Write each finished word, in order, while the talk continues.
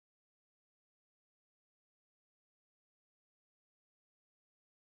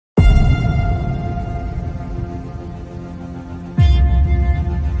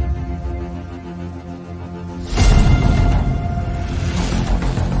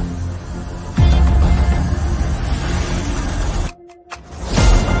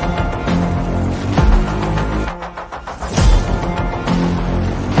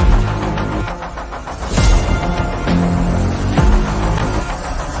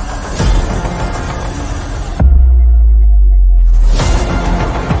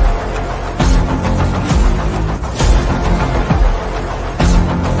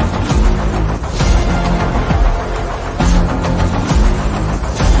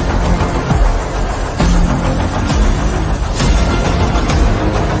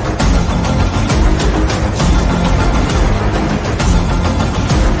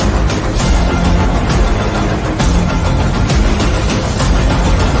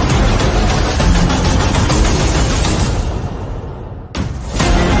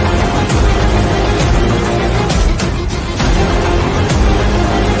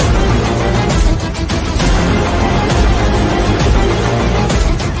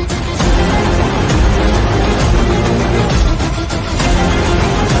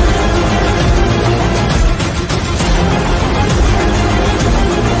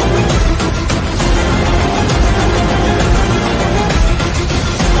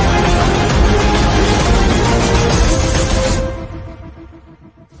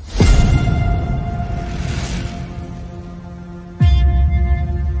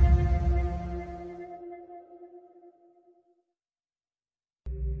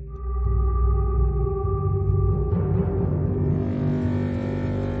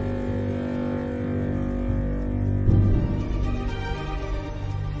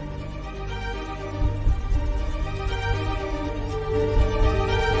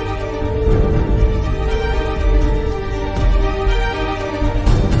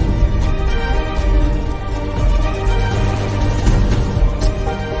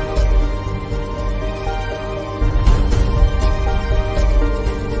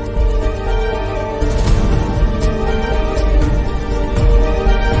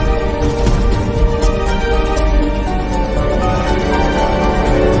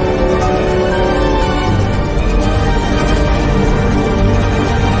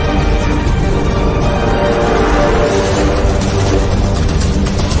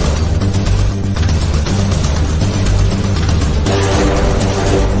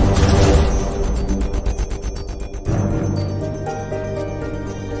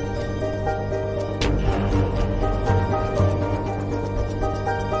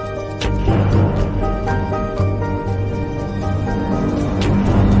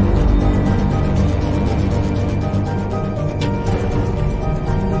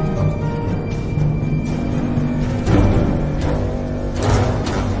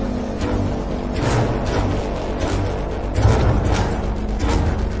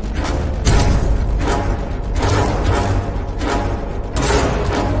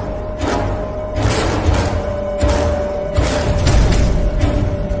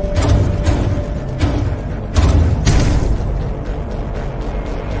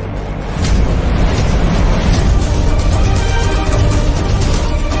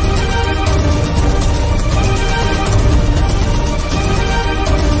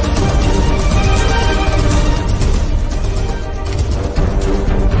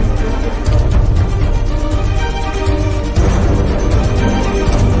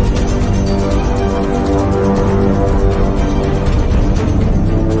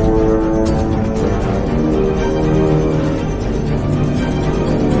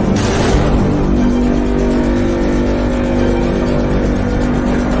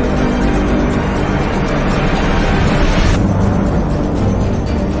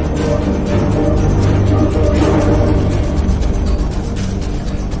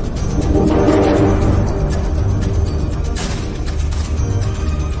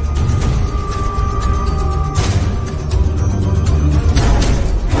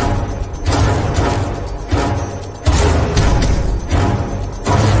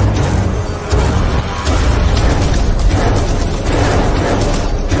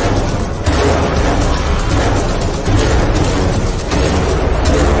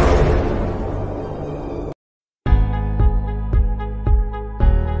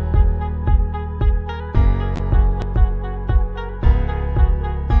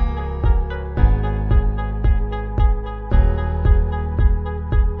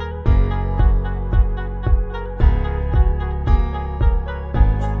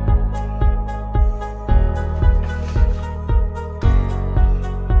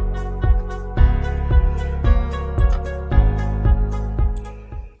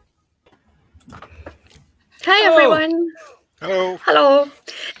Hi, everyone. Hello. Hello.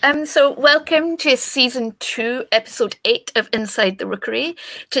 So welcome to season 2, episode 8 of Inside the Rookery.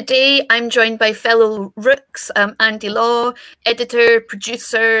 Today, I'm joined by fellow Rooks, Andy Law, editor,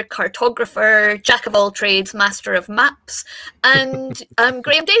 producer, cartographer, jack of all trades, master of maps, and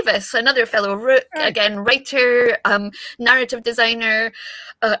Graham Davis, another fellow Rook, again, writer, narrative designer,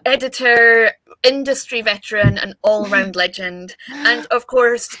 editor, industry veteran, and all-round legend. And of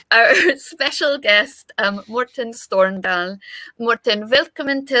course, our special guest, Mårten Stormdal. Mårten,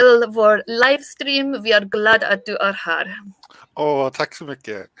 välkommen till vår livestream. Vi är glada att du är här. Tack så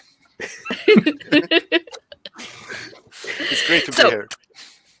mycket. It's great to be here.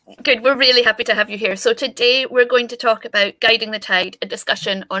 Good, we're really happy to have you here. So today we're going to talk about Guiding the Tide, a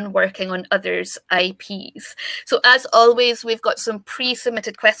discussion on working on others' IPs. So as always, we've got some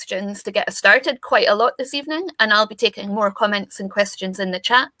pre-submitted questions to get us started, quite a lot this evening, and I'll be taking more comments and questions in the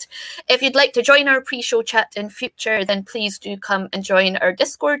chat. If you'd like to join our pre-show chat in future, then please do come and join our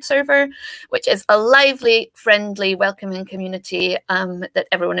Discord server, which is a lively, friendly, welcoming community that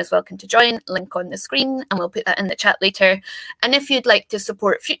everyone is welcome to join. Link on the screen, and we'll put that in the chat later. And if you'd like to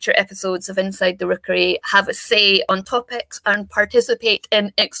support future episodes of Inside the Rookery, have a say on topics, and participate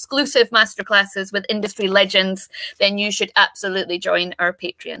in exclusive masterclasses with industry legends, then you should absolutely join our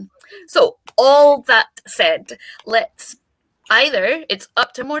Patreon. So, all that said, let's either, it's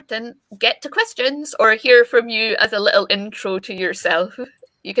up to Mårten, get to questions, or hear from you as a little intro to yourself.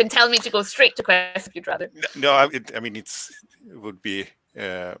 You can tell me to go straight to questions if you'd rather. No, I mean, it would be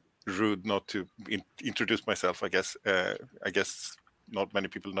rude not to introduce myself, I guess. I guess not many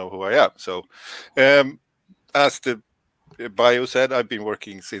people know who I am. So, as the bio said, I've been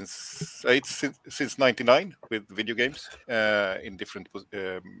working since '99 with video games in different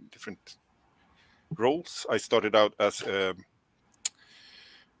roles. I started out as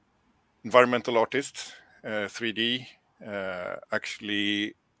environmental artist, 3D.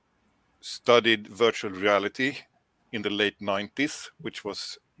 Actually studied virtual reality in the late '90s, which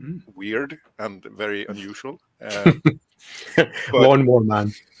was weird and very unusual. One more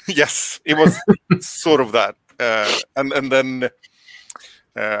man. Yes, it was sort of that. And then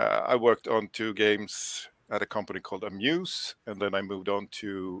I worked on 2 games at a company called Amuse, and then I moved on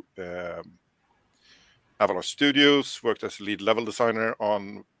to Avalanche Studios, worked as a lead level designer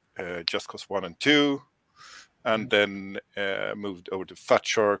on Just Cause 1 and 2, and then moved over to Fat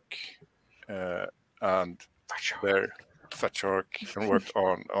Shark and worked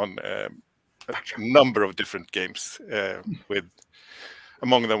on a number of different games with,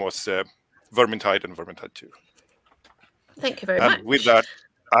 among them was Vermintide and Vermintide 2. Thank you very much. And with that,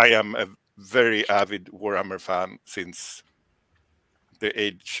 I am a very avid Warhammer fan since the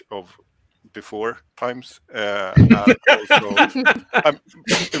age of before times. And also, I'm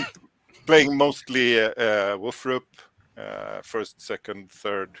playing mostly Wolfrup, 1st, 2nd,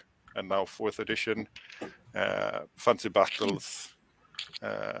 3rd, and now 4th edition, Fancy Battles,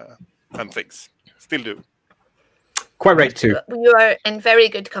 and things. Still do. Quite right too. You are in very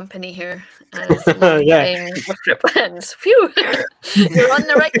good company here. Yeah. Phew, you're on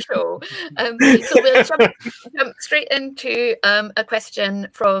the right show. So we'll jump straight into a question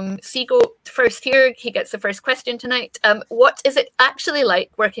from Seago first here. He gets the first question tonight. What is it actually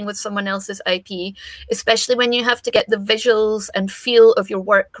like working with someone else's IP, especially when you have to get the visuals and feel of your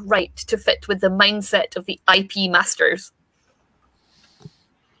work right to fit with the mindset of the IP masters?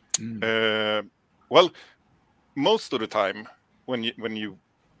 Well, most of the time when you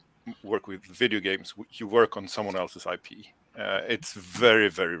work with video games, you work on someone else's IP. It's very,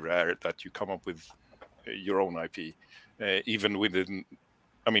 very rare that you come up with your own IP. Even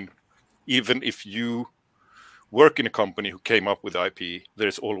if you work in a company who came up with IP,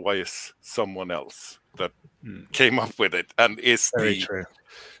 there's always someone else that came up with it and is very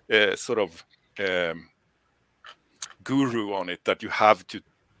the sort of guru on it that you have to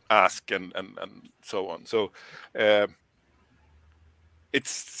ask and so on. So it's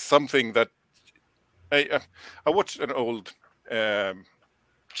something that I watched an old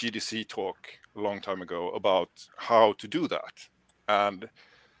GDC talk a long time ago about how to do that, and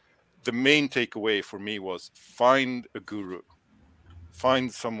the main takeaway for me was find a guru,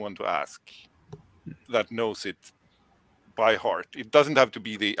 find someone to ask that knows it by heart. It doesn't have to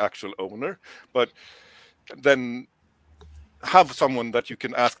be the actual owner, but then have someone that you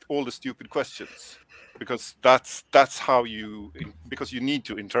can ask all the stupid questions, because that's how because you need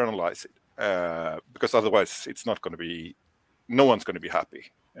to internalize it, because otherwise it's not going to be, no one's going to be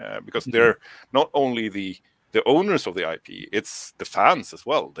happy, because they're not only the owners of the IP, it's the fans as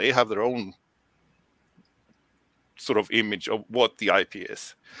well. They have their own sort of image of what the IP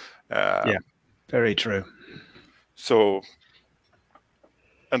is. Yeah, very true. So,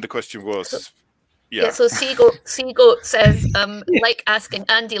 and the question was, yeah. So Seagoat says, like asking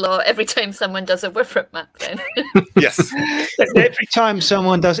Andy Law every time someone does a Wolfram map. Then. Yes. Every time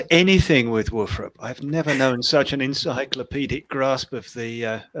someone does anything with Wolfram, I've never known such an encyclopedic grasp of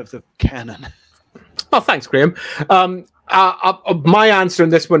the canon. Oh, thanks, Graham. My answer on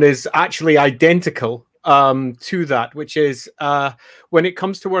this one is actually identical to that, which is when it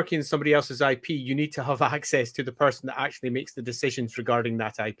comes to working in somebody else's IP, you need to have access to the person that actually makes the decisions regarding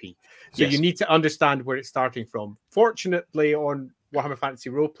that IP. So you need to understand where it's starting from. Fortunately, on Warhammer Fantasy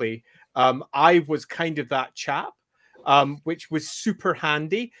Roleplay, I was kind of that chap. Which was super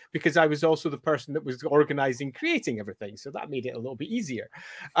handy because I was also the person that was organizing, creating everything. So that made it a little bit easier.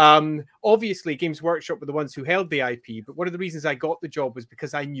 Obviously, Games Workshop were the ones who held the IP, but one of the reasons I got the job was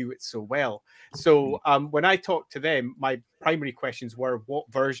because I knew it so well. So when I talked to them, my primary questions were,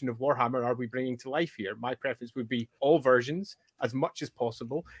 what version of Warhammer are we bringing to life here? My preference would be all versions, as much as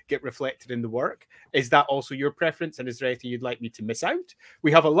possible, get reflected in the work. Is that also your preference? And is there anything you'd like me to miss out?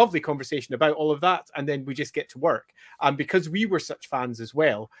 We have a lovely conversation about all of that, and then we just get to work. And because we were such fans as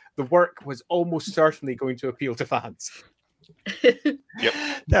well, the work was almost certainly going to appeal to fans. Yep,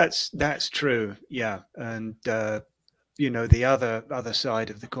 that's true. Yeah, and you know, the other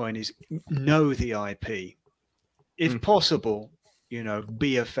side of the coin is know the IP, if possible. You know,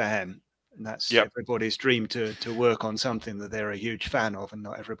 be a fan. And that's everybody's dream to work on something that they're a huge fan of, and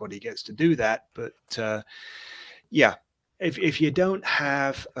not everybody gets to do that. But yeah, if you don't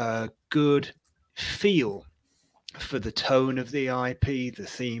have a good feel for the tone of the IP, the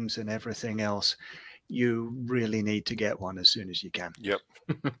themes, and everything else, you really need to get one as soon as you can. Yep.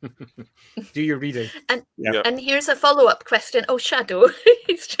 Do your reading. And here's a follow-up question. Oh, Shadow.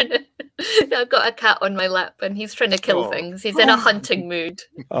 He's trying to... I've got a cat on my lap and he's trying to kill things. He's in a hunting mood.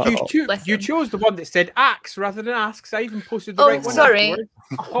 You chose the one that said axe rather than asks. I even posted the right one. Sorry.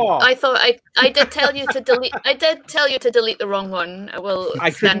 I thought I did tell you to delete. I did tell you to delete the wrong one. I will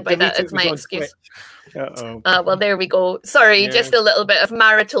stand by that as my excuse. Well, there we go. Sorry, just a little bit of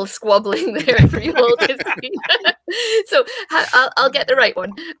marital squabbling there for you all to see. So I'll get the right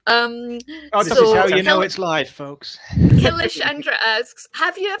one. This is how you know it's live, folks. Killishandra asks,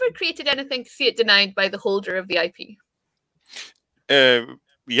 have you ever created anything to see it denied by the holder of the IP?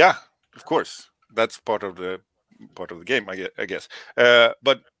 Yeah, of course. That's part of the game, I guess.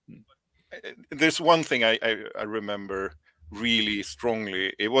 But there's one thing I remember really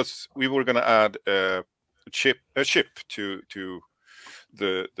strongly. It was we were going to add a ship to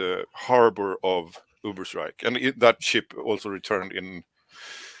the harbor of Ubersreich, and that ship also returned in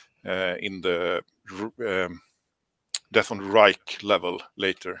the Death on Reich level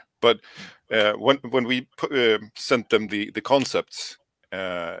later. But when we sent them the concepts,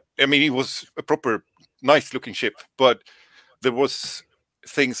 I mean, it was a proper nice looking ship, but there was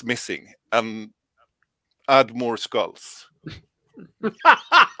things missing, and add more skulls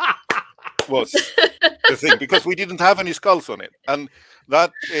was the thing, because we didn't have any skulls on it, and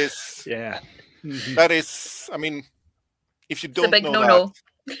that is that is, I mean, if you don't know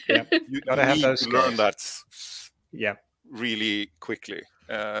that, you gotta have those skulls. Learn that really quickly.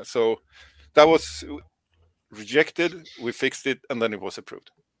 So that was rejected. We fixed it, and then it was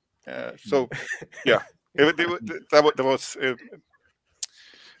approved. So yeah, that was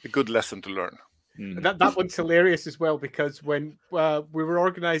a good lesson to learn. That one's hilarious as well, because when we were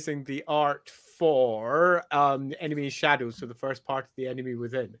organizing the art for Enemy in Shadows, so the first part of the Enemy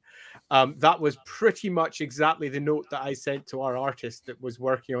Within, that was pretty much exactly the note that I sent to our artist that was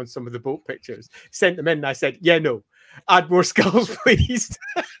working on some of the boat pictures. Sent them in, and I said, yeah, no, add more skulls, please.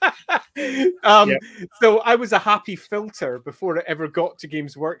 So I was a happy filter before it ever got to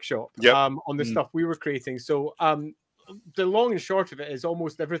Games Workshop on the stuff we were creating. So the long and short of it is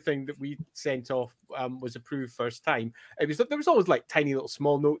almost everything that we sent off was approved first time. There was always like tiny little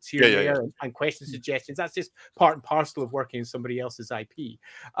small notes here and there and question suggestions. That's just part and parcel of working in somebody else's IP.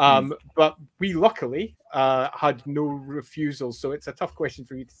 But we luckily had no refusals, so it's a tough question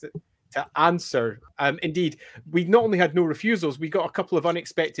for you to answer. Indeed, we not only had no refusals, we got a couple of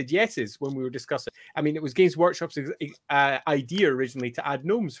unexpected yeses when we were discussing. I mean, it was Games Workshop's idea originally to add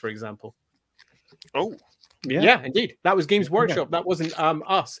gnomes, for example. Oh. Yeah, indeed. That was Games Workshop. That wasn't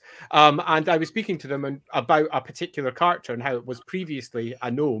us. And I was speaking to them about a particular character and how it was previously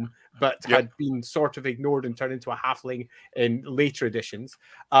a gnome, but had been sort of ignored and turned into a halfling in later editions.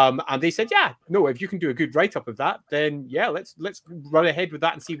 And they said, yeah, no, if you can do a good write-up of that, then yeah, let's run ahead with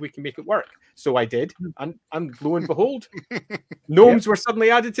that and see if we can make it work. So I did. And lo and behold, gnomes were suddenly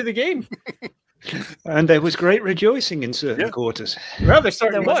added to the game. And there was great rejoicing in certain quarters. Well, there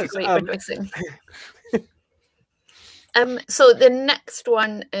certainly was. Great rejoicing. So the next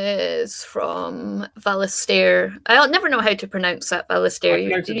one is from Valastair. I'll never know how to pronounce that, Valastair.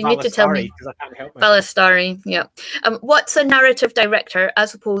 You need to tell me. I can't help Valastari, yeah. What's a narrative director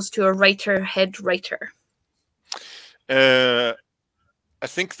as opposed to a writer, head writer? I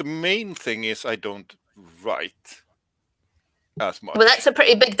think the main thing is I don't write as much. Well, that's a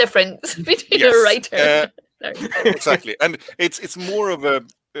pretty big difference between a writer. Exactly, and it's more of a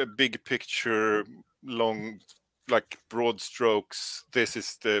big picture, long, like broad strokes. This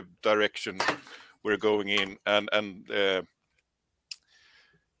is the direction we're going in, and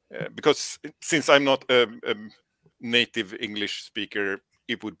because since I'm not a native English speaker,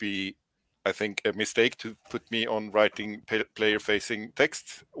 it would be, I think, a mistake to put me on writing player-facing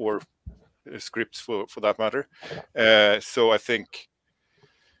text or scripts for that matter. So I think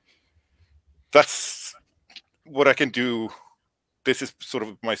that's what I can do. This is sort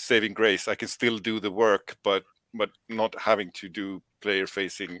of my saving grace. I can still do the work, but not having to do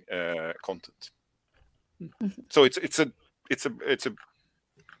player-facing content. So it's a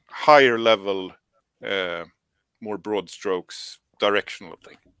higher level, more broad strokes, directional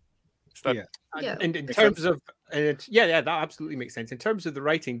thing. And in terms of, that absolutely makes sense. In terms of the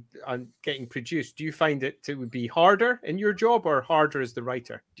writing and getting produced, do you find it would be harder in your job or harder as the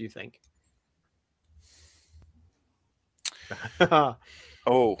writer, do you think?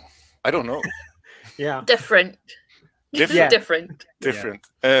 Oh, I don't know. Yeah. Different. Yeah. Different.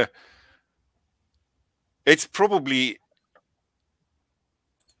 It's probably,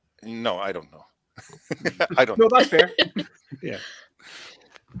 no, I don't know. I don't know. No, that's fair. Yeah.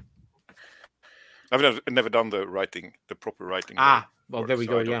 I've never done the proper writing. Well, there we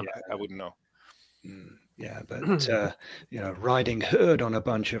go. Yeah, I wouldn't know. Yeah, but riding herd on a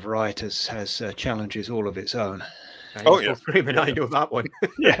bunch of writers has challenges all of its own. Oh yeah, I know that one.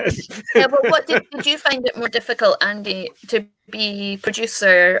 Yes. Yeah, but what did you find it more difficult, Andy, to be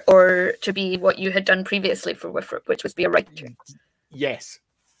producer or to be what you had done previously for Wifrup, which was be a writer? Yes.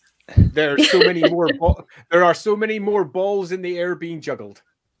 There are so many more. There are so many more balls in the air being juggled.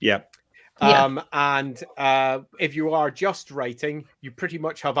 Yeah. And if you are just writing, you pretty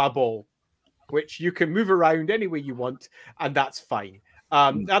much have a ball, which you can move around any way you want, and that's fine.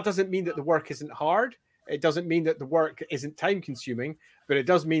 That doesn't mean that the work isn't hard. It doesn't mean that the work isn't time-consuming, but it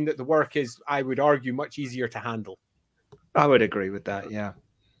does mean that the work is, I would argue, much easier to handle. I would agree with that, yeah.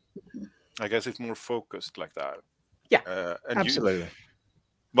 I guess it's more focused like that. Yeah, absolutely.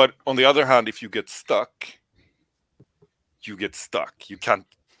 But on the other hand, if you get stuck, you get stuck. You can't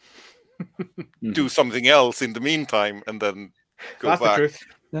do something else in the meantime and then go back. The truth.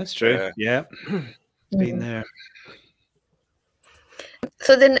 That's true. Yeah. Been there.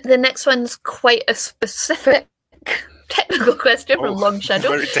 So then the next one's quite a specific technical question from Long Shadow.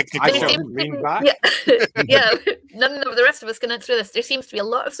 Very technical. Yeah, none of the rest of us can answer this. There seems to be a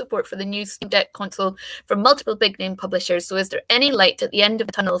lot of support for the new Steam Deck console from multiple big name publishers. So is there any light at the end of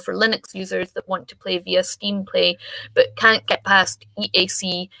the tunnel for Linux users that want to play via Steam Play but can't get past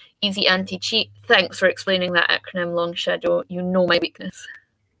EAC, Easy Anti-Cheat? Thanks for explaining that acronym, Long Shadow. You know my weakness.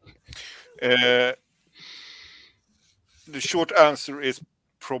 The short answer is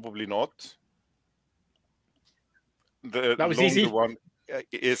probably not. The that was longer easy. One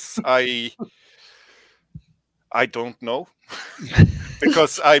is I don't know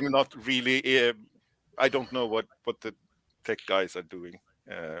because I'm not really. I don't know what the tech guys are doing.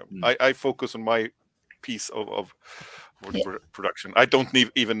 I focus on my piece of production. I don't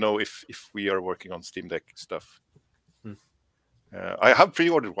even know if we are working on Steam Deck stuff. I have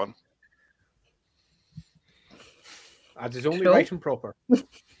pre-ordered one. That is only right and proper.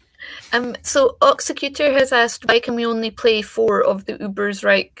 So Oxecutor has asked, why can we only play 4 of the Uber's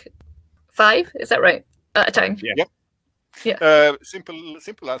Reich 5? Is that right? At a time? Yeah. Yeah.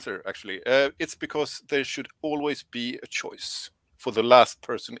 Simple answer, actually. It's because there should always be a choice for the last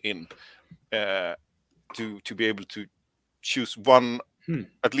person in to be able to choose one,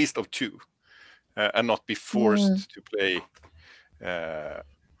 at least of 2, and not be forced to play.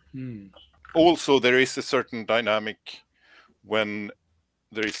 Also, there is a certain dynamic when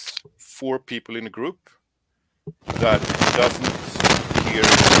there is 4 people in a group that doesn't hear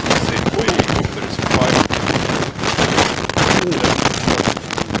the same way. If there is 5,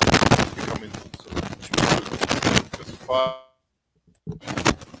 becoming because 5.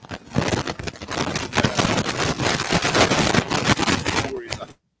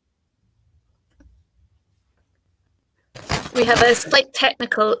 We have a slight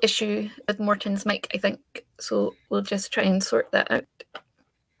technical issue with Mårten's mic, I think, so we'll just try and sort that out.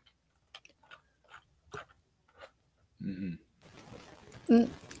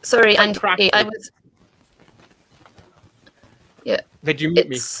 Sorry, Andy, I was... Did you mute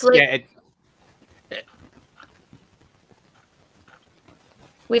me? Like, yeah.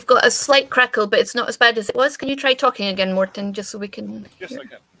 We've got a slight crackle, but it's not as bad as it was. Can you try talking again, Mårten, just so we can Yes, hear? I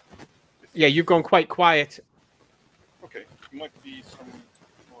can. Yeah, you've gone quite quiet. Okay, might be some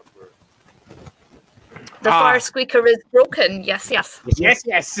hardware. The far squeaker is broken. Yes, yes. Yes,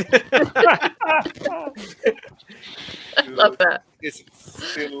 yes. I love that. Is it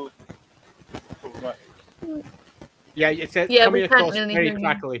still problematic? Yeah, it's Yeah, coming we can't across really very hear you.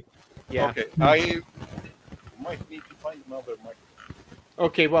 crackly. Yeah. Okay, I might need to find another microphone.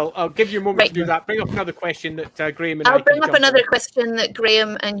 Okay, well, I'll give you a moment Right. to do that. Bring up another question that Graham and I'll I can bring up jump another on. question that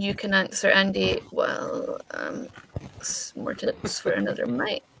Graham and you can answer, Andy. Well, more tips for another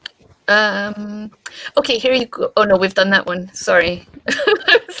mic. Okay, here you go. Oh no, we've done that one. Sorry.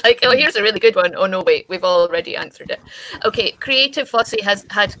 It's like, oh, here's a really good one. Oh no, wait, we've already answered it. Okay, Creative Fossey has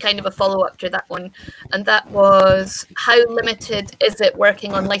had kind of a follow-up to that one, and that was, how limited is it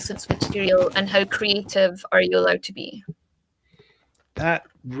working on licensed material, and how creative are you allowed to be? That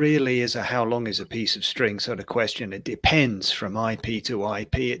really is a how long is a piece of string sort of question. It depends from IP to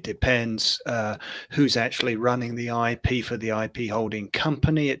IP. It depends who's actually running the IP for the IP holding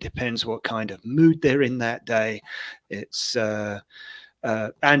company. It depends what kind of mood they're in that day. It's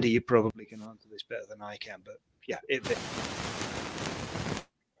Andy, you probably can answer this better than I can, but yeah.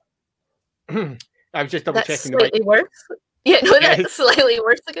 I was just double That's checking slightly worse. Yeah, no, Yeah. that's slightly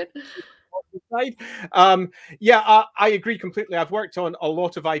worse again. Yeah, I agree completely. I've worked on a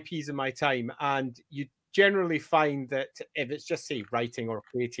lot of IPs in my time, and you generally find that if it's just, say, writing or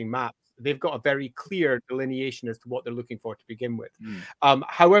creating maps, they've got a very clear delineation as to what they're looking for to begin with.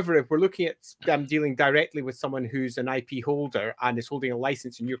 However, if we're looking at them dealing directly with someone who's an IP holder and is holding a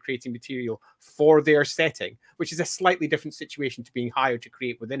license and you're creating material for their setting, which is a slightly different situation to being hired to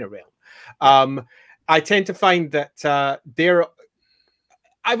create within a realm, I tend to find that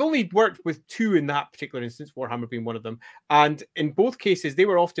I've only worked with two in that particular instance, Warhammer being one of them. And in both cases, they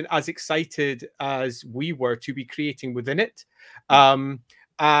were often as excited as we were to be creating within it.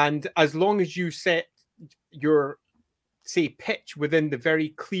 And as long as you set your, say, pitch within the very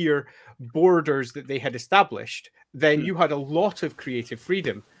clear borders that they had established, then you had a lot of creative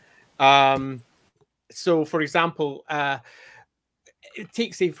freedom. So, for example,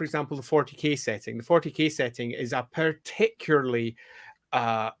 take, say, for example, the 40K setting. The 40K setting is a particularly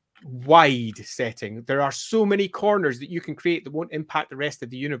wide setting. There are so many corners that you can create that won't impact the rest of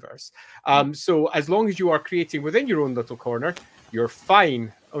the universe. So as long as you are creating within your own little corner, you're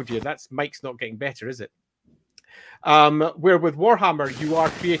fine. Oh dear, that's Mike's not getting better, is it? Where with Warhammer, you are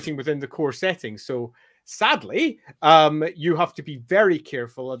creating within the core setting. So sadly, you have to be very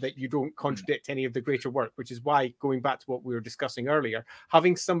careful that you don't contradict any of the greater work, which is why, going back to what we were discussing earlier,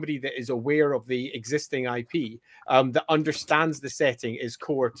 having somebody that is aware of the existing IP, that understands the setting, is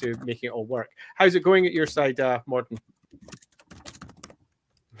core to making it all work. How's it going at your side, Mårten?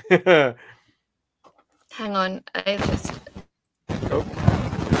 Hang on, I just... Oh.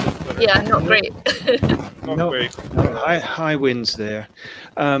 Yeah, not great. Not great. High winds there.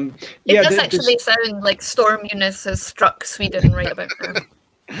 It does actually sound like Storm Eunice has struck Sweden right about now.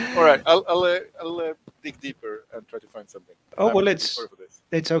 All right, I'll dig deeper and try to find something. Oh, well, it's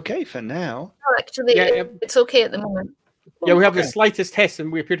okay for now. No, actually, it's okay at the moment. Yeah, we have the slightest test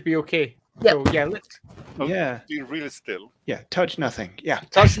and we appear to be okay. Yep. So yeah, let's be really still. Yeah, touch nothing. Yeah,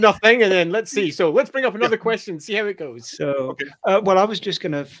 touch nothing, and then let's see. So let's bring up another question, see how it goes. So, well, I was just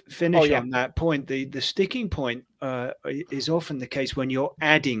going to finish on that point. The sticking point is often the case when you're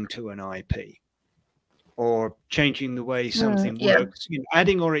adding to an IP or changing the way something works, you know,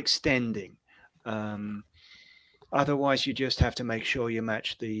 adding or extending. Otherwise, you just have to make sure you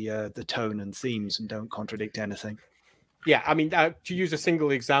match the tone and themes and don't contradict anything. Yeah, I mean, to use a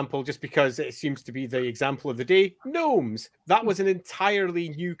single example, just because it seems to be the example of the day, gnomes. That was an entirely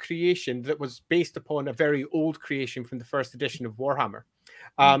new creation that was based upon a very old creation from the first edition of Warhammer.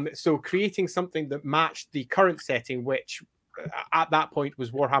 So creating something that matched the current setting, which at that point was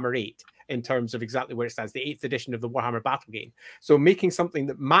Warhammer 8, in terms of exactly where it stands, the 8th edition of the Warhammer Battle game. So making something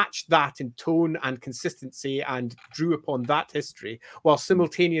that matched that in tone and consistency and drew upon that history, while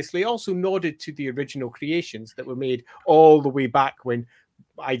simultaneously also nodded to the original creations that were made all the way back when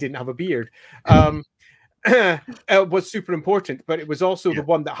I didn't have a beard. Was super important, but it was also the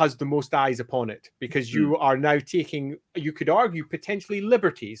one that has the most eyes upon it, because you are now taking, you could argue, potentially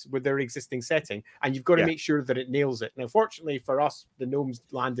liberties with their existing setting, and you've got to make sure that it nails it. Now, fortunately for us, the gnomes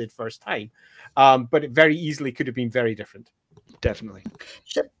landed first time, but it very easily could have been very different. Definitely.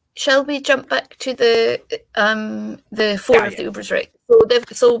 shall we jump back to the four of the Ubers, right?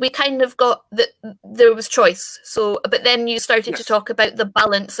 So we kind of got that there was choice. So, but then you started to talk about the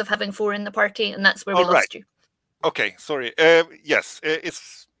balance of having four in the party, and that's where we lost you. Okay, sorry. Yes,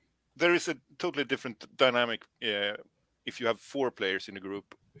 there is a totally different dynamic if you have 4 players in a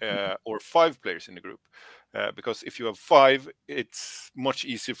group or 5 players in a group, because if you have 5, it's much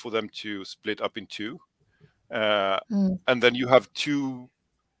easier for them to split up in 2, and then you have two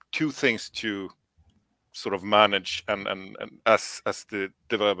things to sort of manage and as the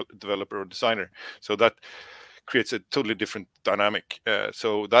developer or designer. So that creates a totally different dynamic.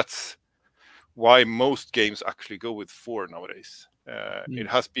 So that's why most games actually go with 4 nowadays. It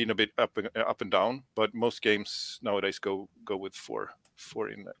has been a bit up and down, but most games nowadays go with 4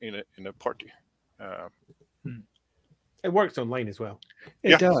 in a party. It works online as well.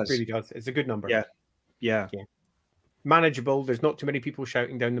 It does. It really does. It's a good number. Yeah. Manageable. There's not too many people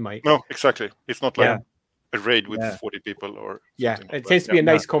shouting down the mic. No, exactly. It's not like a raid with 40 people or something like it tends to be a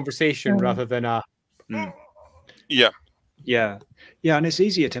nice conversation rather than a Yeah, and it's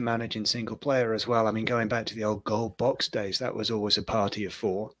easier to manage in single player as well. I mean, going back to the old gold box days, that was always a party of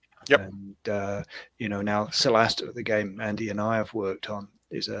 4. And now Celeste, the game Andy and I have worked on,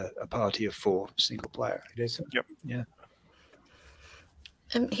 is a party of 4 single player. It is. Yeah.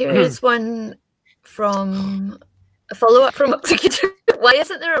 Here is one from a follow-up from Executor. Why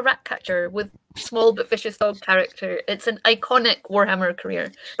isn't there a rat catcher with small but vicious dog character? It's an iconic Warhammer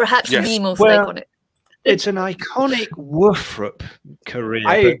career, perhaps the most iconic. It's an iconic Woofrup career.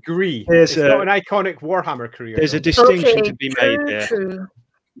 I agree. It's not an iconic Warhammer career. There's a distinction to be made there. True.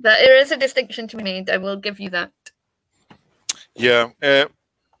 There is a distinction to be made. I will give you that. Yeah,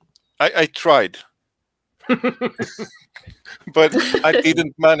 I tried, but I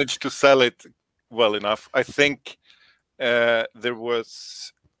didn't manage to sell it well enough. I think there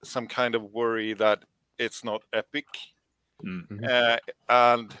was some kind of worry that it's not epic,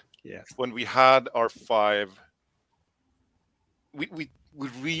 and when we had our 5, we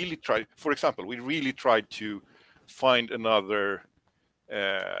really tried. For example, we really tried to find another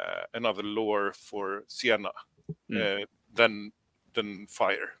lore for Sienna than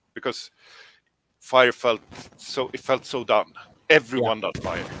fire, because fire felt so done. Everyone does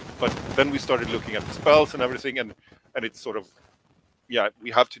fire, but then we started looking at the spells and everything, and it's sort of we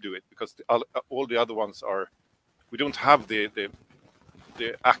have to do it because all the other ones are, we don't have the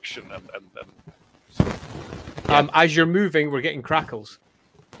action and sort of, as you're moving, we're getting crackles.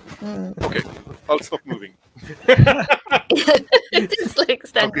 Okay, I'll stop moving. Just like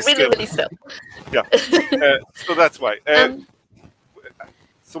stand really still. Yeah, so that's why.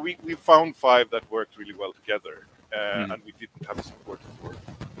 So we found 5 that worked really well together, and we didn't have support for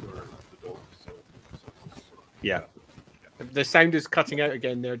the dog. So the sound is cutting out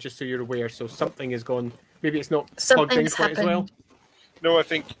again there, just so you're aware. So something is gone. Maybe it's not plugged in Something's quite as well. No, I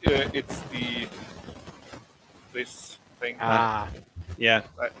think it's this thing. That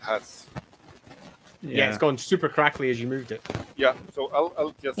has. Yeah, it's gone super crackly as you moved it. Yeah, so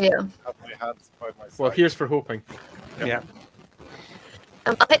I'll just have my hands by my side. Well, here's for hoping. Yeah.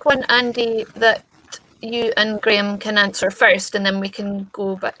 I'll pick one, Andy, that you and Graham can answer first, and then we can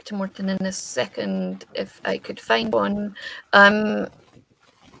go back to Mårten in a second if I could find one.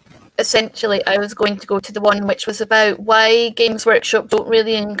 Essentially, I was going to go to the one which was about why Games Workshop don't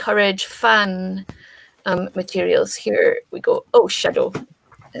really encourage fan materials. Here we go. Oh, Shadow.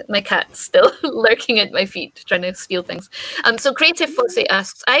 My cat's still lurking at my feet, trying to steal things. So Creative Fossey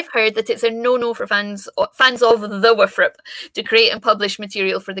asks, I've heard that it's a no-no for fans of the Woofrup to create and publish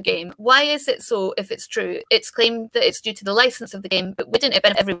material for the game. Why is it so, if it's true? It's claimed that it's due to the license of the game, but wouldn't it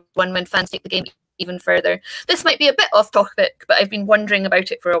benefit everyone when fans take the game even further? This might be a bit off topic, but I've been wondering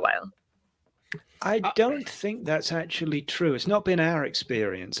about it for a while. I don't think that's actually true. It's not been our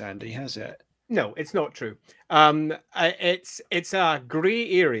experience, Andy, has it? No, it's not true. It's a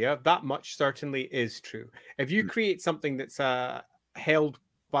grey area. That much certainly is true. If you create something that's held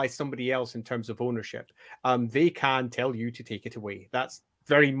by somebody else in terms of ownership, they can tell you to take it away. That's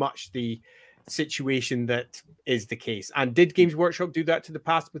very much the situation that is the case. And did Games Workshop do that to the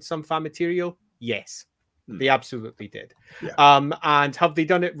past with some fan material? Yes, they absolutely did. Yeah. And have they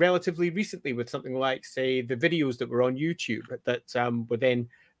done it relatively recently with something like, say, the videos that were on YouTube that were then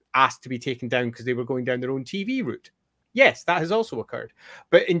asked to be taken down because they were going down their own TV route? Yes, that has also occurred.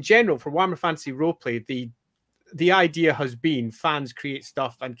 But in general, for Warhammer Fantasy Roleplay, the idea has been fans create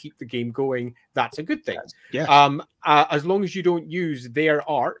stuff and keep the game going. That's a good thing. Yeah. As long as you don't use their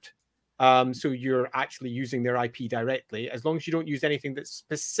art So you're actually using their IP directly. As long as you don't use anything that's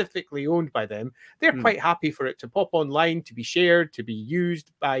specifically owned by them, they're quite happy for it to pop online, to be shared, to be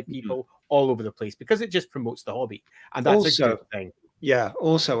used by people all over the place, because it just promotes the hobby. And that's also a good thing. Yeah.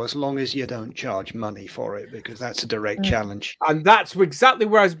 Also, as long as you don't charge money for it, because that's a direct challenge. And that's exactly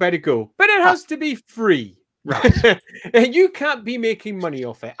where I was about to go. But it has to be free. Right. You can't be making money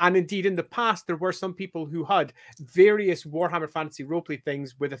off it. And indeed, in the past, there were some people who had various Warhammer Fantasy roleplay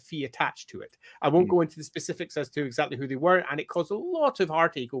things with a fee attached to it. I won't go into the specifics as to exactly who they were, and it caused a lot of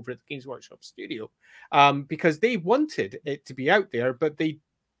heartache over at the Games Workshop studio, because they wanted it to be out there, but they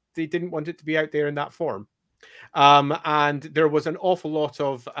didn't want it to be out there in that form. And there was an awful lot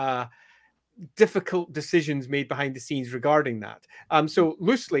of difficult decisions made behind the scenes regarding that. So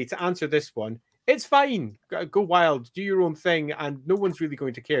loosely, to answer this one, it's fine. Go wild, do your own thing, and no one's really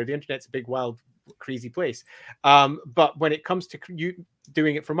going to care. The internet's a big, wild, crazy place. But when it comes to you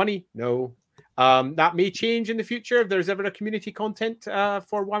doing it for money, no. That may change in the future if there's ever a community content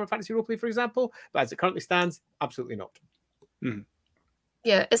for Warhammer Fantasy Roleplay, for example. But as it currently stands, absolutely not.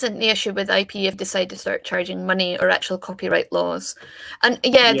 Yeah, isn't the issue with IP if decide to start charging money or actual copyright laws? And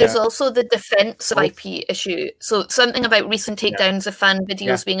yeah, there's also the defense of IP issue. So something about recent takedowns of fan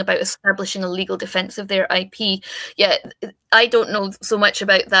videos being about establishing a legal defense of their IP. Yeah, I don't know so much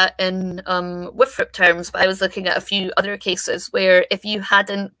about that in WFRP terms, but I was looking at a few other cases where if you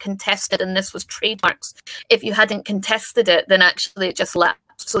hadn't contested, and this was trademarks, if you hadn't contested it, then actually it just lapsed.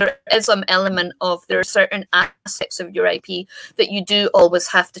 So there is some element of there are certain aspects of your IP that you do always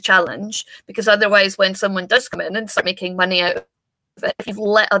have to challenge, because otherwise when someone does come in and start making money out of it, if you've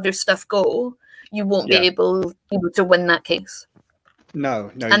let other stuff go, you won't be able to win that case. No,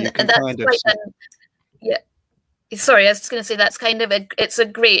 and you can that's kind of... Sorry, I was just going to say that's kind of it's a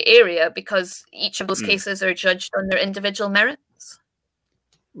grey area, because each of those cases are judged on their individual merits.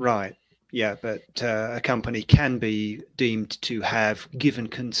 Right. Yeah, but a company can be deemed to have given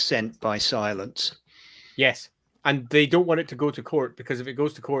consent by silence. Yes, and they don't want it to go to court, because if it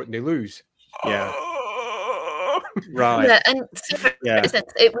goes to court and they lose, right. Yeah, and so for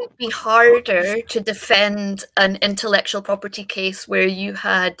instance, it would be harder to defend an intellectual property case where you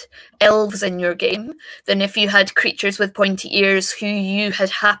had elves in your game than if you had creatures with pointy ears who you had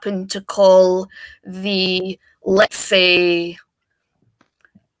happened to call the, let's say,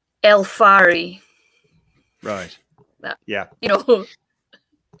 Elfari. Right. That, yeah. You know.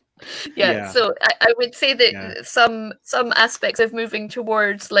 So I would say that some aspects of moving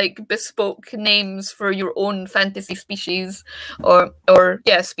towards like bespoke names for your own fantasy species or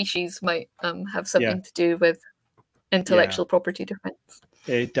species might have something to do with intellectual property defense.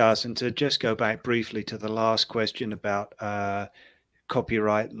 It does. And to just go back briefly to the last question about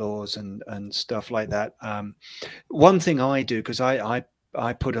copyright laws and stuff like that. One thing I do, because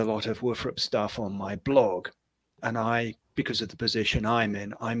I put a lot of WFRP stuff on my blog, and because of the position I'm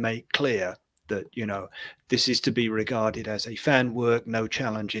in, I make clear that, you know, this is to be regarded as a fan work. No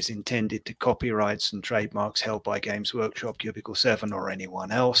challenge is intended to copyrights and trademarks held by Games Workshop, Cubicle 7, or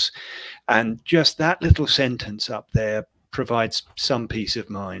anyone else. And just that little sentence up there provides some peace of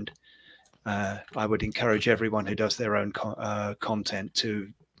mind. I would encourage everyone who does their own content to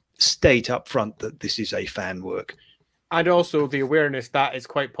state up front that this is a fan work. And also the awareness that it's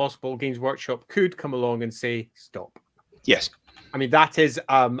quite possible Games Workshop could come along and say, stop. Yes. I mean, that is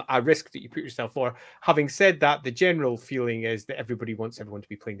a risk that you put yourself for. Having said that, the general feeling is that everybody wants everyone to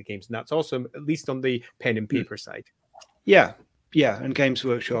be playing the games. And that's awesome, at least on the pen and paper side. Yeah. Yeah. And Games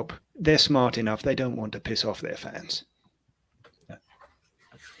Workshop, they're smart enough. They don't want to piss off their fans.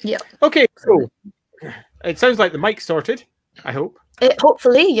 Yeah. Okay. So it sounds like the mic's sorted, I hope.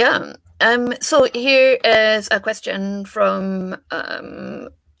 Hopefully, yeah. So here is a question from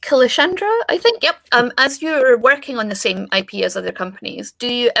Kilishandra, I think. Yep. As you're working on the same IP as other companies, do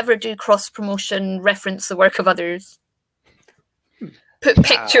you ever do cross-promotion, reference the work of others? Put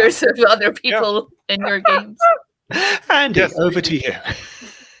pictures of other people in your games? Andy, over to you.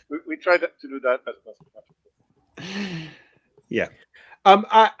 We try to do that as much as possible. Yeah.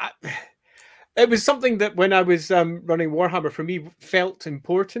 It was something that when I was running Warhammer, for me, felt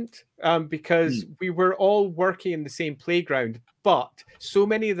important because we were all working in the same playground, but so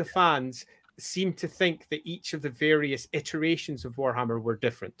many of the fans seemed to think that each of the various iterations of Warhammer were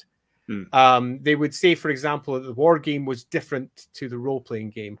different. They would say, for example, that the war game was different to the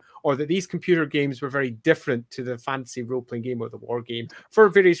role-playing game, or that these computer games were very different to the fantasy role-playing game or the war game for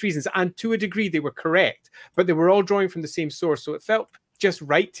various reasons. And to a degree, they were correct, but they were all drawing from the same source. So it felt just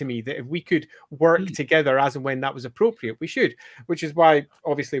right to me that if we could work together as and when that was appropriate, we should. Which is why,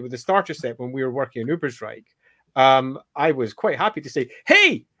 obviously, with the starter set, when we were working on Ubersreich, I was quite happy to say,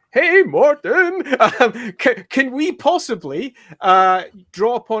 hey, hey, Mårten, can we possibly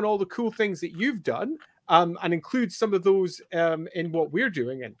draw upon all the cool things that you've done and include some of those in what we're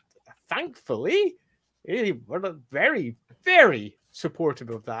doing? And thankfully, we're very, very supportive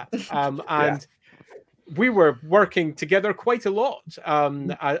of that. And we were working together quite a lot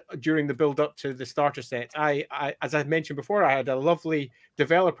during the build up to the starter set. I, as I mentioned before, I had a lovely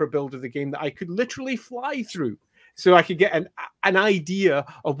developer build of the game that I could literally fly through, so I could get an idea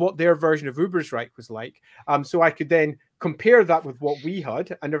of what their version of Ubersreich was like. So I could then compare that with what we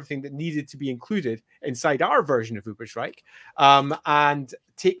had and everything that needed to be included inside our version of Ubersreich, and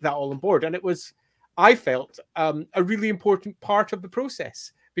take that all on board. And it was, I felt, a really important part of the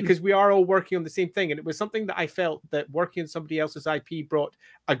process, because we are all working on the same thing. And it was something that I felt that working on somebody else's IP brought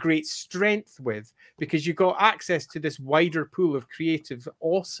a great strength with, because you got access to this wider pool of creative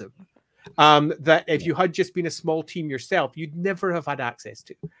awesome that if you had just been a small team yourself, you'd never have had access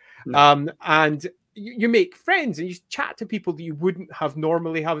to. And you make friends and you chat to people that you wouldn't have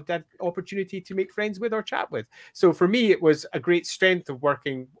normally had that opportunity to make friends with or chat with. So for me, it was a great strength of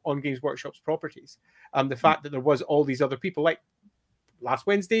working on Games Workshop's properties. The fact that there was all these other people, like last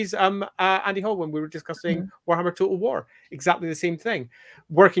Wednesday's Andy Hall, when we were discussing Warhammer Total War, exactly the same thing,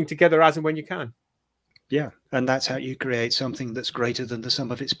 working together as and when you can. Yeah, and that's how you create something that's greater than the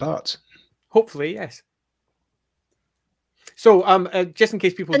sum of its parts. Hopefully, yes. So just in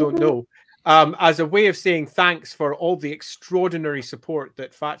case people don't know, as a way of saying thanks for all the extraordinary support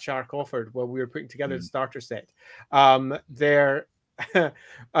that Fat Shark offered while we were putting together the starter set, I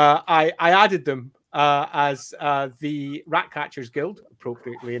added them as the Ratcatchers Guild,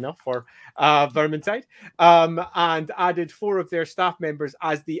 appropriately enough for Vermintide, and added 4 of their staff members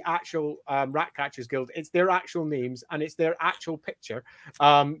as the actual Ratcatchers Guild. It's their actual names and it's their actual picture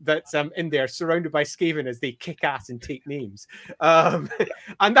that's in there, surrounded by Skaven as they kick ass and take names. And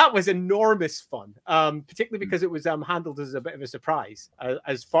that was enormous fun, particularly because it was handled as a bit of a surprise,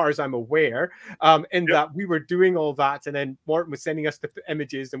 as far as I'm aware, in that we were doing all that and then Mårten was sending us the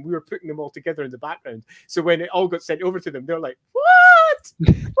images and we were putting them all together in the background. So when it all got sent over to them, they're like, what?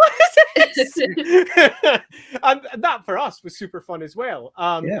 What is this? And that for us was super fun as well.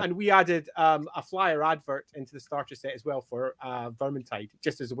 And we added a flyer advert into the starter set as well for Vermintide,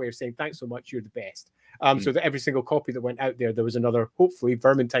 just as a way of saying thanks so much, you're the best. So that every single copy that went out there was another, hopefully,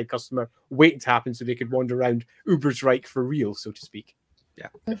 Vermintide customer waiting to happen so they could wander around Ubersreich for real, so to speak. Yeah.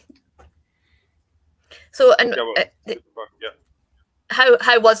 So, and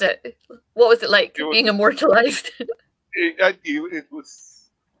how was it? What was it like being immortalized? It was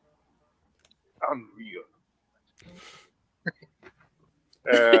unreal.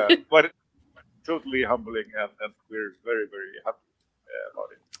 But totally humbling, and we're very, very happy about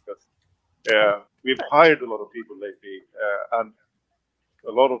it, because we've hired a lot of people lately, and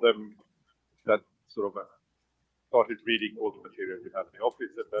a lot of them that sort of started reading all the material we have in the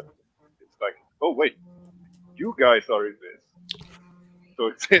office, and then it's like, oh wait, you guys are in this.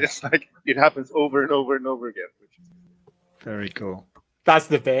 So it's like it happens over and over and over again, which is very cool. That's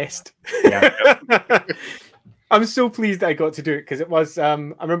the best. Yeah. I'm so pleased that I got to do it, because it was, I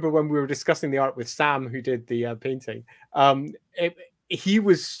remember when we were discussing the art with Sam, who did the painting, he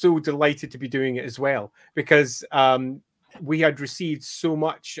was so delighted to be doing it as well, because we had received so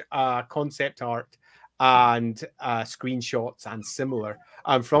much concept art and screenshots and similar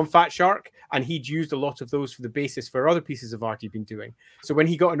from Fat Shark, and he'd used a lot of those for the basis for other pieces of art he'd been doing. So when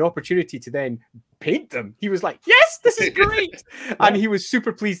he got an opportunity to then paint them, he was like, yes, this is great. And he was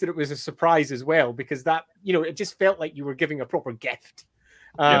super pleased that it was a surprise as well, because that, you know, it just felt like you were giving a proper gift.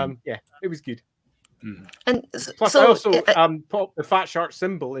 Yeah, it was good. And plus, so, I also popped the Fat Shark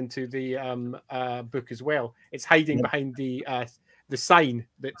symbol into the book as well. It's hiding behind the sign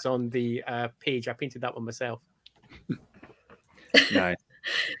that's on the page. I painted that one myself. Nice.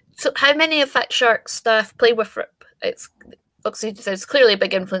 So how many of Fat Shark's staff play with RIP? It's obviously there's clearly a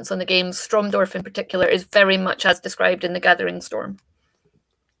big influence on the games. Stromdorf in particular is very much as described in the Gathering Storm.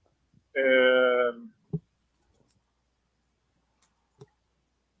 I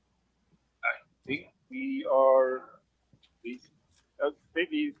think we are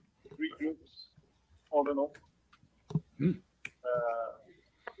maybe 3 groups on and off.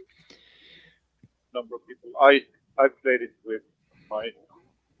 Number of people. I've played it with my.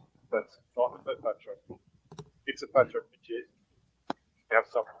 That's not a Fat Shark. It's a Fat Shark PG. We have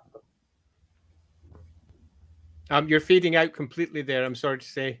some. You're fading out completely there. I'm sorry to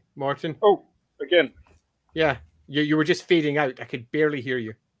say, Mårten. Oh, again. Yeah, you were just fading out. I could barely hear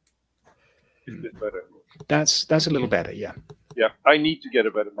you. Is this better? That's a little better. Yeah. Yeah, I need to get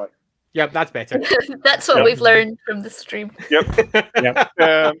a better mic. Yep, that's better. That's what we've learned from the stream. Yep.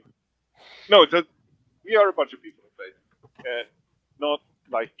 Yeah. No, we are a bunch of people who play. Not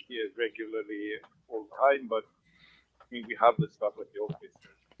like regularly all the time, but I mean, we have this stuff like the old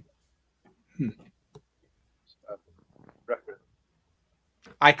pictures. Reference.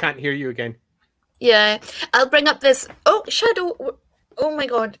 I can't hear you again. Yeah, I'll bring up this. Oh, Shadow. Oh my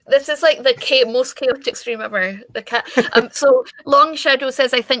god, this is like the most chaotic stream ever. The cat. So Long Shadow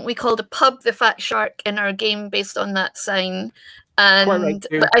says, I think we called a pub the Fat Shark in our game based on that sign. And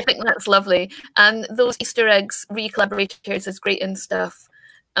right, I think that's lovely. And those Easter eggs, re-collaborators is great and stuff.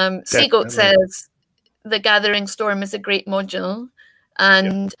 Seagoat says, The Gathering Storm is a great module.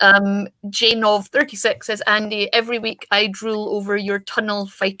 And JNov36 says, Andy, every week I drool over your tunnel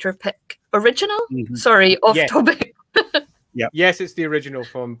fighter pick. Original? Sorry, off topic. Yes, it's the original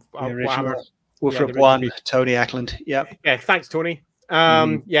from original. Wolfram One, Tony Ackland. Yeah. Thanks, Tony.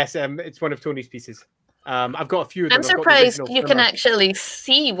 Yes, it's one of Tony's pieces. I've got a few of them. I'm surprised you can actually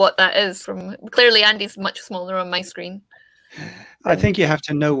see what that is from. Clearly, Andy's much smaller on my screen. I think you have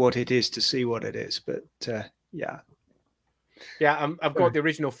to know what it is to see what it is, but yeah. Yeah, I've got the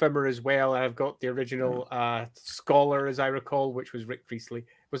original Fimmer as well. I've got the original Scholar, as I recall, which was Rick Priestley.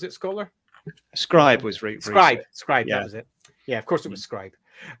 Was it Scholar? Scribe was Rick Priestley. Scribe, that was it. Yeah, of course it was Scribe.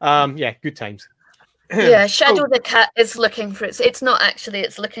 Yeah, good times. Yeah, Shadow the cat is looking for it's not actually,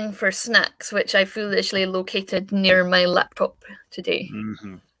 it's looking for snacks, which I foolishly located near my laptop today.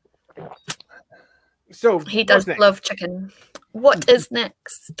 So he does love chicken. What is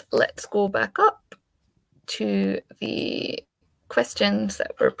next? Let's go back up to the questions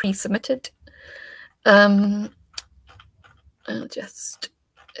that were pre-submitted. I'll just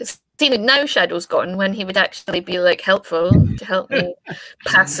see, now Shadow's gone when he would actually be like helpful to help me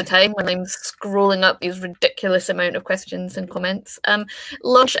pass the time when I'm scrolling up these ridiculous amount of questions and comments.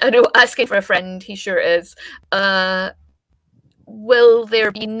 Long Shadow asking for a friend, he sure is. Will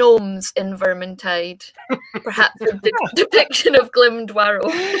there be gnomes in Vermintide? Perhaps a depiction of Glimdwarrow.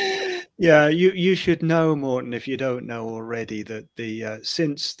 Yeah, you should know, Mårten, if you don't know already, that the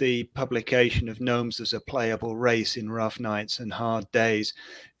since the publication of Gnomes as a playable race in Rough Nights and Hard Days,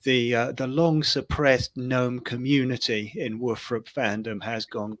 the long suppressed gnome community in Wolfram fandom has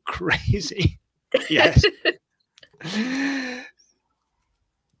gone crazy. Yes.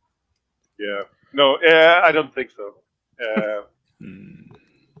 Yeah. No, I don't think so.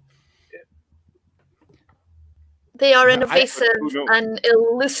 They are an evasive and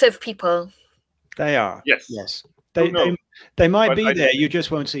elusive people. They are. Yes. Yes. They might be there. You just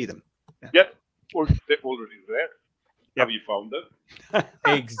won't see them. Yeah. Or they're already there. Have you found them?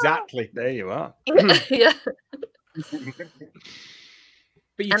 Exactly. There you are. Yeah.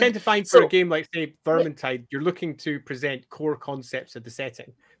 But you tend to find for a game like, say, Vermintide, you're looking to present core concepts of the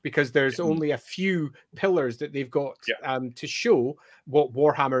setting because there's only a few pillars that they've got to show what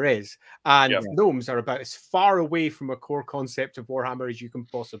Warhammer is. And gnomes are about as far away from a core concept of Warhammer as you can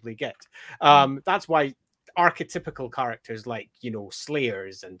possibly get. That's why archetypical characters like,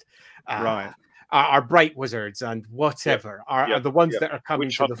 Slayers and are Bright Wizards and whatever are the ones that are coming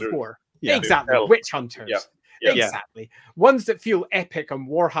to the fore. Exactly. Witch Hunters. Exactly. Ones that feel epic on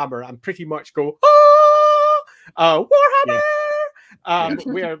Warhammer and pretty much go, Warhammer!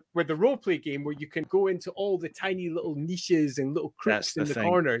 Where the roleplay game, where you can go into all the tiny little niches and little crooks in the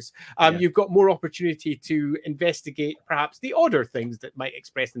corners, you've got more opportunity to investigate perhaps the odder things that might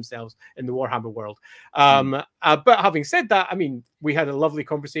express themselves in the Warhammer world. But having said that, I mean, we had a lovely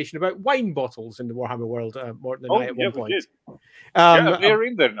conversation about wine bottles in the Warhammer world, Mårten and I at one point. They're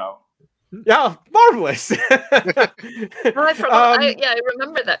in there now. Yeah, marvelous. I forgot. I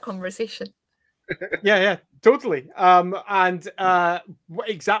remember that conversation. Yeah, totally. And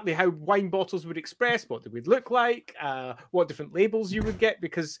exactly how wine bottles would express, what they would look like, what different labels you would get,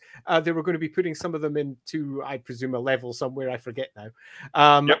 because they were going to be putting some of them into, I presume, a level somewhere, I forget now.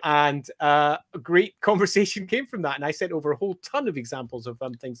 And a great conversation came from that, and I sent over a whole ton of examples of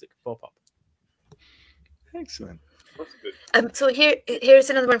things that could pop up. Excellent. So here's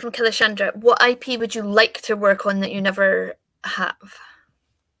another one from Kilishandra. What IP would you like to work on that you never have?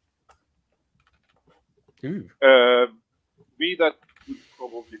 Me, that would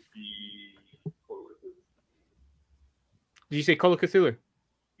probably be Call of Cthulhu. Did you say Call of Cthulhu?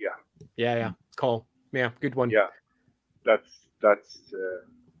 Yeah. Yeah. Call. Yeah, good one. Yeah. That's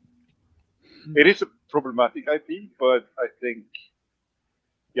it is a problematic IP, but I think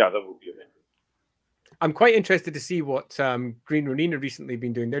that would be amazing. I'm quite interested to see what Green Ronin have recently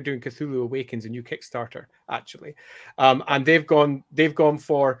been doing. They're doing Cthulhu Awakens, a new Kickstarter, actually, and they've gone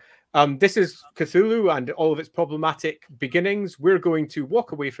for This is Cthulhu and all of its problematic beginnings. We're going to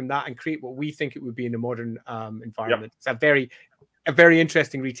walk away from that and create what we think it would be in a modern environment. It's a very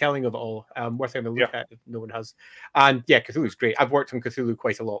interesting retelling of it all, worth having a look at if no one has. And yeah, Cthulhu's great. I've worked on Cthulhu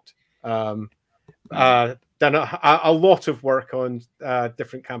quite a lot. Done a lot of work on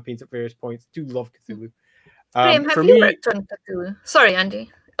different campaigns at various points. Do love Cthulhu. Graham, have you worked on Cthulhu? Sorry,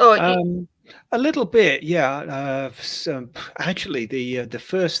 Andy. Oh, a little bit, yeah. Actually, the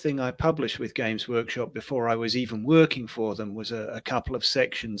first thing I published with Games Workshop before I was even working for them was a couple of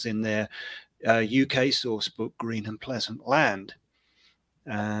sections in their UK source book, Green and Pleasant Land,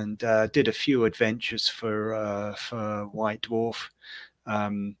 and did a few adventures for White Dwarf,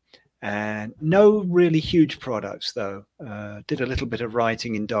 and no really huge products though. Did a little bit of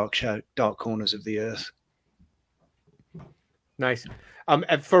writing in Dark Corners of the Earth. Nice.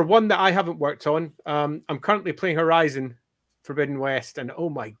 And for one that I haven't worked on, I'm currently playing Horizon Forbidden West, and oh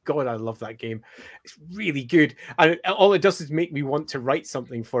my god, I love that game. It's really good, and all it does is make me want to write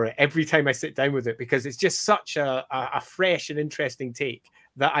something for it every time I sit down with it, because it's just such a fresh and interesting take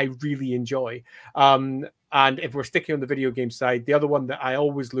that I really enjoy. And if we're sticking on the video game side, the other one that I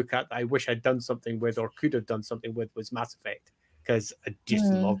always look at that I wish I'd done something with or could have done something with was Mass Effect, because I just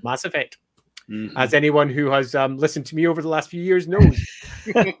love Mass Effect. As anyone who has listened to me over the last few years knows.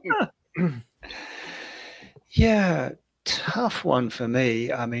 Yeah, tough one for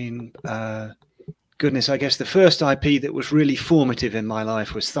me. I mean, goodness, I guess the first IP that was really formative in my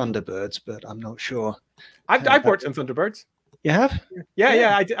life was Thunderbirds, but I'm not sure. I've worked on Thunderbirds. You have?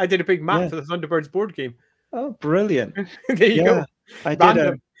 Yeah. I did a big map for the Thunderbirds board game. Oh, brilliant. There you go. I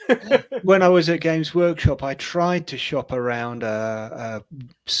did when I was at Games Workshop, I tried to shop around a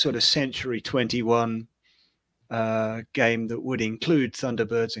sort of Century 21 game that would include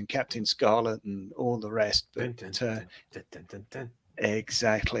Thunderbirds and Captain Scarlet and all the rest. But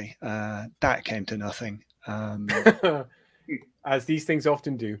exactly, that came to nothing. As these things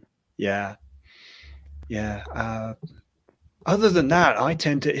often do. Yeah. Other than that, I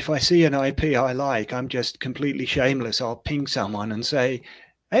tend to, if I see an IP I like, I'm just completely shameless. I'll ping someone and say,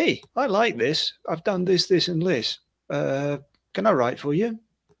 hey, I like this. I've done this, this, and this. Can I write for you?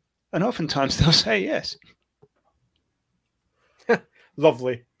 And oftentimes they'll say yes.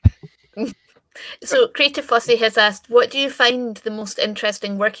 Lovely. So Creative Fussy has asked, what do you find the most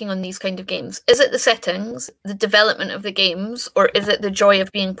interesting working on these kind of games? Is it the settings, the development of the games, or is it the joy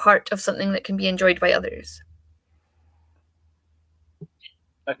of being part of something that can be enjoyed by others?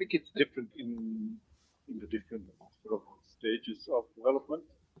 I think it's different in the different sort of stages of development.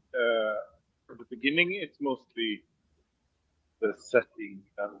 From the beginning, it's mostly the setting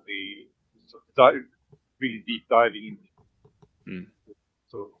and the really deep diving into.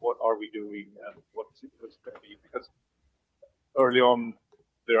 So what are we doing and what's it going to be? Because early on,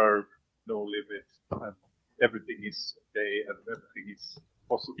 there are no limits and everything is okay and everything is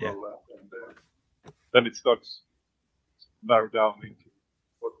possible. Yeah. And then it starts to narrow down into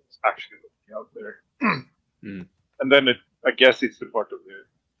what's actually looking out there. And then I guess it's the part of the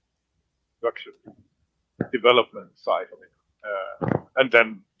production development side of it. And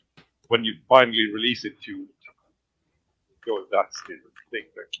then when you finally release it to go, that's the thing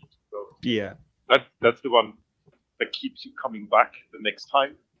that keeps going. Yeah. That's the one that keeps you coming back the next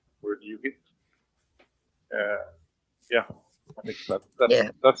time for a new hit. Yeah. I think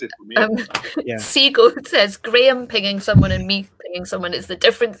that's it for me. Seagoat says, Graham pinging someone and me pinging someone is the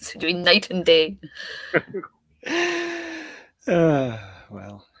difference between night and day.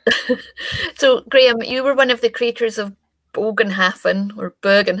 Well. So, Graham, you were one of the creators of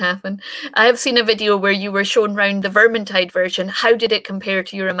Bergenhafen. I have seen a video where you were shown round the Vermintide version. How did it compare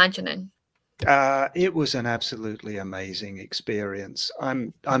to your imagining? It was an absolutely amazing experience.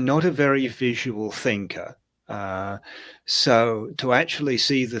 I'm not a very visual thinker. So to actually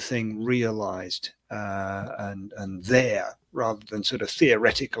see the thing realized and there, rather than sort of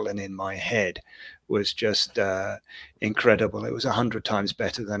theoretical and in my head, was just incredible. It was 100 times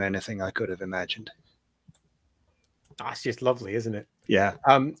better than anything I could have imagined. That's just lovely, isn't it? Yeah.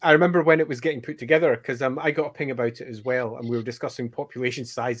 I remember when it was getting put together, because I got a ping about it as well, and we were discussing population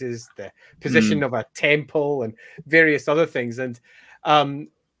sizes, the position of a temple, and various other things. And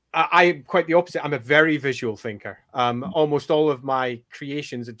I'm quite the opposite. I'm a very visual thinker. Almost all of my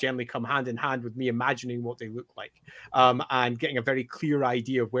creations generally come hand in hand with me imagining what they look like, and getting a very clear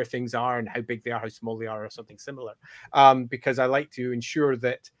idea of where things are and how big they are, how small they are, or something similar. Because I like to ensure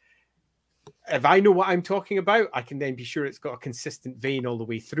that if I know what I'm talking about, I can then be sure it's got a consistent vein all the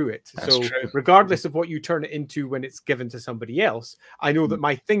way through it. That's so true. Regardless of what you turn it into when it's given to somebody else, I know that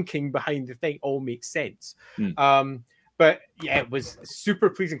my thinking behind the thing all makes sense. But but yeah, it was super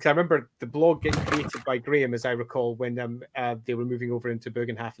pleasing because I remember the blog getting created by Graham, as I recall, when they were moving over into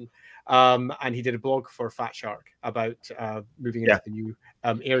Bergenhafen, and he did a blog for Fat Shark about moving into the new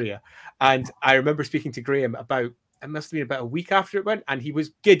area. And I remember speaking to Graham about, it must have been about a week after it went, and he was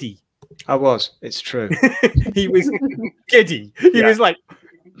giddy. I was. It's true. He was giddy. He was like,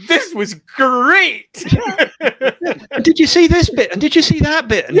 "This was great." And did you see this bit? And did you see that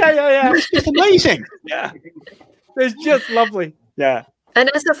bit? And yeah. It's just amazing. Yeah. It's just lovely. Yeah.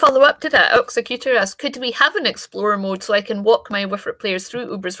 And as a follow-up to that, Executor asks, could we have an explorer mode so I can walk my Wifrit players through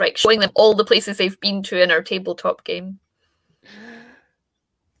Ubersreich, showing them all the places they've been to in our tabletop game?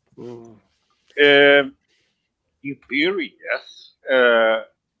 In theory, yes. I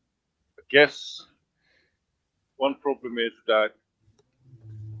guess one problem is that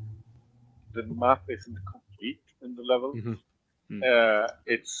the map isn't complete in the level.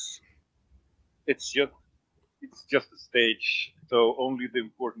 It's just a stage, so only the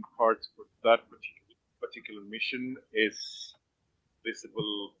important parts for that particular mission is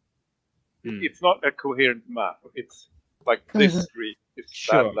visible. It's not a coherent map. It's like this street is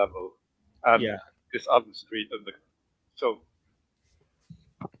that level, and this other street, and so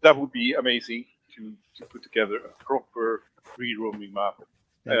that would be amazing to put together a proper free roaming map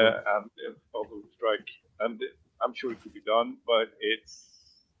and although strike, and I'm sure it could be done, but it's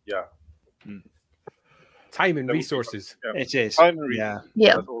time and resources. It is. Time and resources.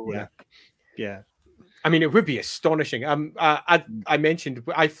 Yeah. I mean, it would be astonishing. I mentioned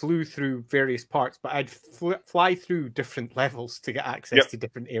I flew through various parts, but I'd fly through different levels to get access to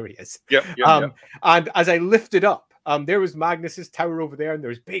different areas. And as I lifted up, there was Magnus's tower over there, and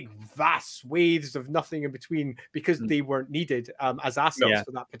there's big, vast swathes of nothing in between because they weren't needed as assets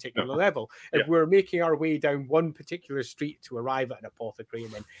for that particular level. If we're making our way down one particular street to arrive at an apothecary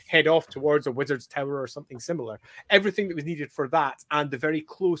and then head off towards a wizard's tower or something similar, everything that was needed for that and the very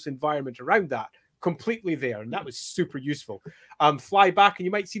close environment around that, completely there, and that was super useful. Fly back and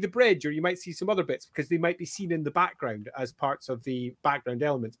you might see the bridge, or you might see some other bits because they might be seen in the background as parts of the background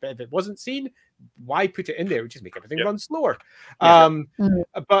elements. But if it wasn't seen, why put it in there? It would just make everything run slower.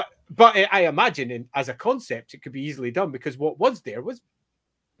 But I imagine, as a concept, it could be easily done because what was there was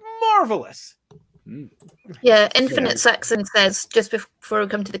marvelous. Yeah, Infinite Saxon says, just before we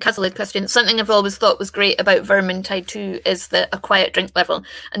come to the Casalid question, something I've always thought was great about Vermintide 2 is a quiet drink level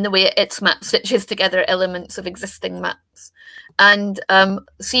and the way its map stitches together elements of existing maps. And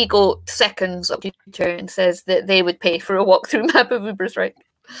Seagoat seconds up to and says that they would pay for a walkthrough map of Ubersreich.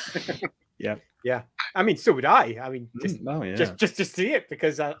 Yeah. I mean, so would I. I mean, just to see it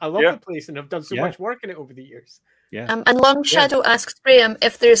because I love the place and have done so much work in it over the years. And Long Shadow asks Graham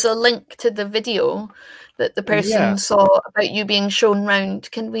if there's a link to the video that the person saw about you being shown round.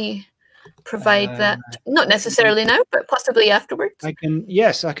 Can we provide that? Not necessarily now, but possibly afterwards. I can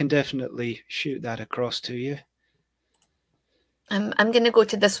definitely shoot that across to you. I'm going to go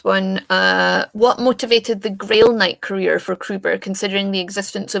to this one. What motivated the Grail Knight career for Kruber, considering the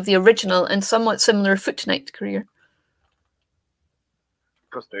existence of the original and somewhat similar Foot Knight career?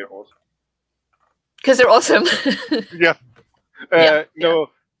 Because they're awesome. Because they're awesome. No,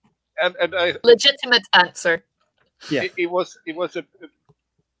 and I legitimate answer. Yeah, it was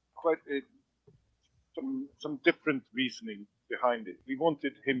quite some different reasoning behind it. We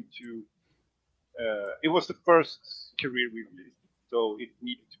wanted him to. It was the first career we released, so it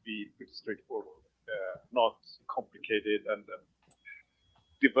needed to be pretty straightforward, not complicated and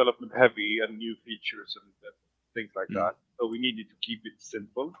development heavy and new features and things like that. So we needed to keep it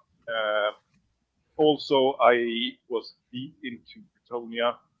simple. Also, I was deep into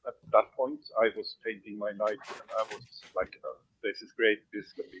Britonia at that point. I was painting my knight, and I was like, oh, "This is great. This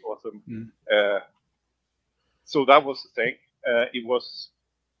is gonna be awesome." So that was the thing.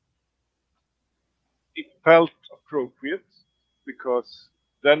 It felt appropriate because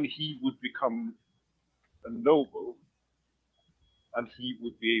then he would become a noble, and he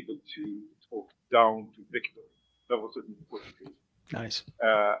would be able to talk down to Victor. That was an important reason. Nice.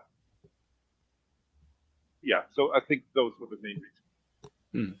 Yeah, so I think those were the main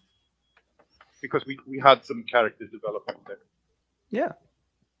reasons. Because we had some character development there. Yeah.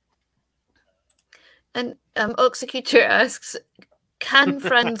 And Executor asks, can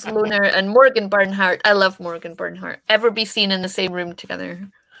Franz Lohner and Morgan Bernhardt, I love Morgan Bernhardt, ever be seen in the same room together?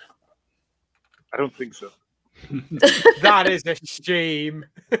 I don't think so. That is a shame.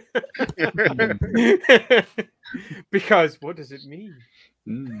 Because what does it mean?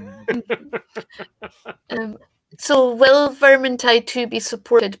 So will Vermintide 2 be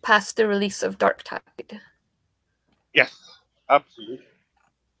supported past the release of Darktide? Yes, absolutely.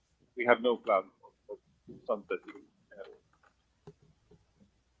 We have no plan for sunsetting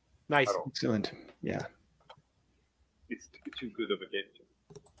Nice. Excellent. Yeah. It's too good of a game.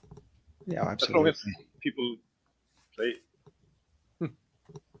 Yeah, absolutely. As long as people play.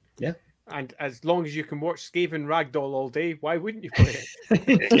 Yeah. And as long as you can watch Skaven Ragdoll all day, why wouldn't you play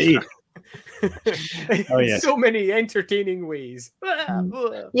it? Indeed. Oh, yes. So many entertaining ways.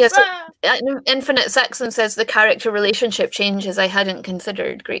 Yes. Infinite Saxon says the character relationship changes I hadn't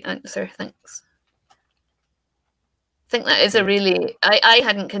considered. Great answer. Thanks. I think that is a really... I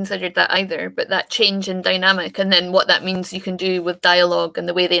hadn't considered that either, but that change in dynamic and then what that means you can do with dialogue and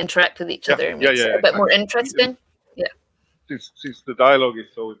the way they interact with each other makes it a bit more interesting. Yeah. Since the dialogue is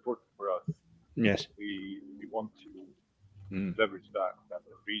so important for us, yes, we want to leverage that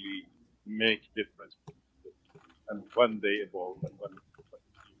will really make a difference. And when they evolve and when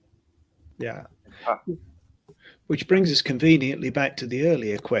yeah. Which brings us conveniently back to the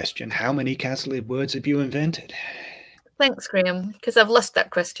earlier question: how many Casalid words have you invented? Thanks, Graham, because I've lost that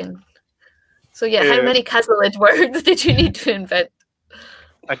question. So yeah, how many Casalid words did you need to invent?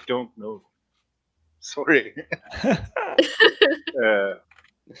 I don't know. Sorry.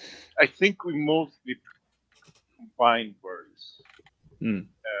 I think we mostly combine words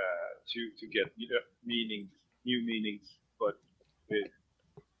to get meanings, new meanings, but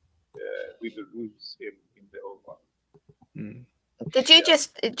with the roots in the old one.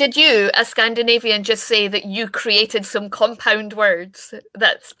 Did you, a Scandinavian, just say that you created some compound words?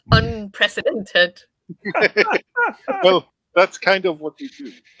 That's unprecedented. Well, that's kind of what we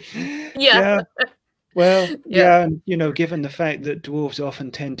do. Yeah. Well, yeah, you know, given the fact that dwarves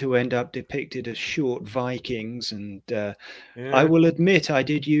often tend to end up depicted as short Vikings, and I will admit I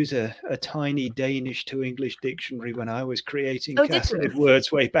did use a tiny Danish to English dictionary when I was creating Casalid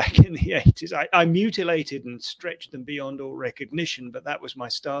words way back in the 80s. I mutilated and stretched them beyond all recognition, but that was my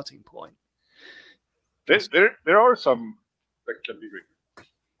starting point. There are some that can be written.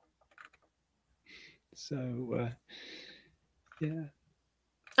 So, yeah.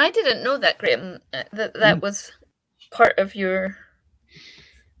 I didn't know that, Graham, that was part of your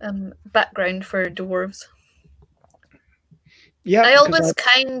background for dwarves. Yeah, I always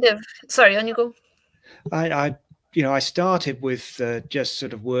sorry, on you go. I started with just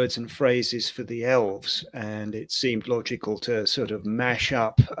sort of words and phrases for the elves, and it seemed logical to sort of mash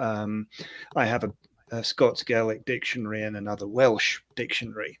up. I have a Scots Gaelic dictionary and another Welsh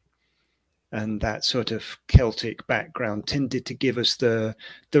dictionary. And that sort of Celtic background tended to give us the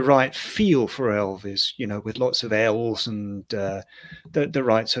right feel for Elvis, you know, with lots of L's and the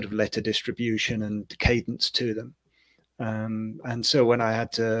right sort of letter distribution and cadence to them. And so when I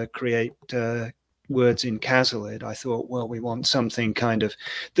had to create words in Casalid, I thought, well, we want something kind of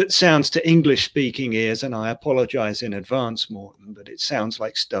that sounds to English-speaking ears, and I apologize in advance, Mårten, but it sounds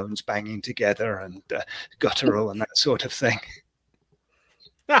like stones banging together and guttural and that sort of thing.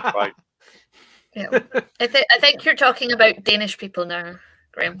 Right. Yeah, I think you're talking about Danish people now,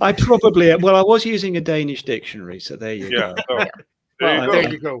 Graham. I probably, well, I was using a Danish dictionary, so there you go. So,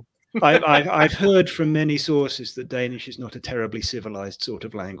 there you go. I've heard from many sources that Danish is not a terribly civilized sort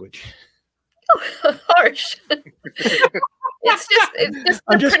of language. Oh, harsh. It's just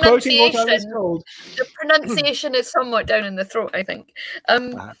I'm the just quoting what I was pronunciation. told. The pronunciation is somewhat down in the throat, I think.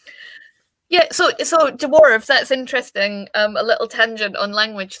 Yeah, so dwarves, that's interesting. A little tangent on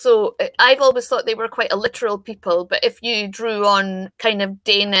language. So I've always thought they were quite a literal people, but if you drew on kind of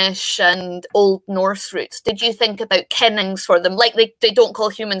Danish and Old Norse roots, did you think about kennings for them? Like they don't call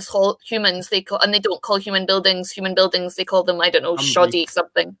humans humans, and they don't call human buildings, they call them, I don't know, shoddy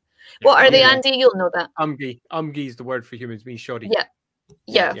something. What are they, Andy? You'll know that. Umgi is the word for humans, means shoddy.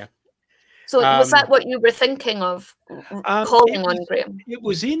 Yeah. So was that what you were thinking of calling on, Graham? It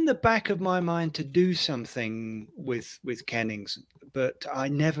was in the back of my mind to do something with kennings, but I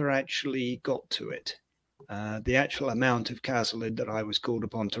never actually got to it. The actual amount of Casalid that I was called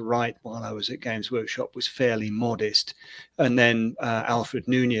upon to write while I was at Games Workshop was fairly modest. And then Alfred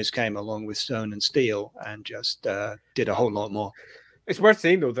Nunez came along with Stone and Steel and just did a whole lot more. It's worth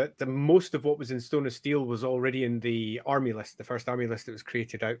saying, though, that the most of what was in Stone and Steel was already in the army list, the first army list that was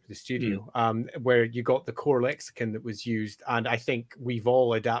created out of the studio, where you got the core lexicon that was used. And I think we've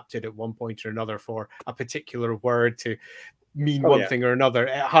all adapted at one point or another for a particular word to mean one thing or another.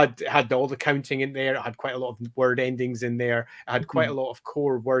 It had all the counting in there. It had quite a lot of word endings in there. It had quite a lot of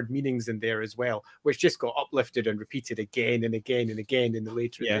core word meanings in there as well, which just got uplifted and repeated again and again and again in the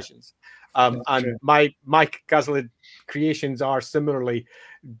later editions. And my Casalid creations are similarly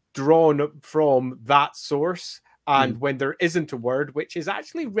drawn from that source. And when there isn't a word, which is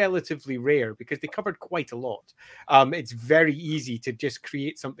actually relatively rare because they covered quite a lot, it's very easy to just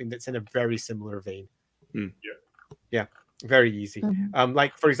create something that's in a very similar vein. Yeah. Very easy. Mhm.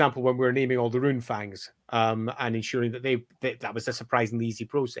 Like, for example, when we were naming all the rune fangs and ensuring that that was a surprisingly easy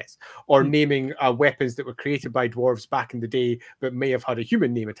process, or naming weapons that were created by dwarves back in the day but may have had a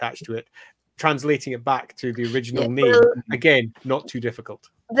human name attached to it, translating it back to the original name, again, not too difficult.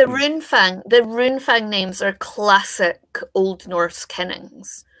 The rune fang names are classic Old Norse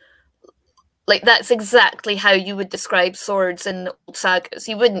kennings. Like, that's exactly how you would describe swords in the old sagas.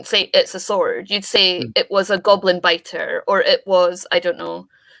 You wouldn't say it's a sword. You'd say it was a goblin biter, or it was, I don't know,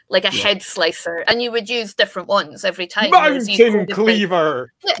 like a head slicer. And you would use different ones every time. Mountain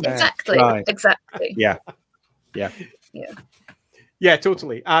cleaver! Yeah, exactly. Right. Exactly. Yeah. Yeah,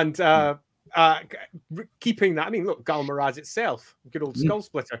 totally. And keeping that, I mean, look, Galmaraz itself, good old skull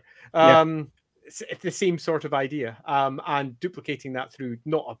splitter. It's the same sort of idea, and duplicating that through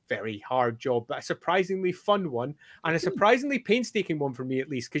not a very hard job, but a surprisingly fun one, and a surprisingly painstaking one for me, at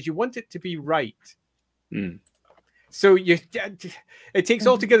least, because you want it to be right. So it takes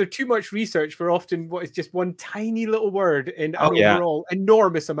altogether too much research for often what is just one tiny little word in an overall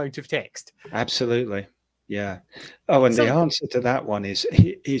enormous amount of text. Absolutely. Yeah. Oh, and the answer to that one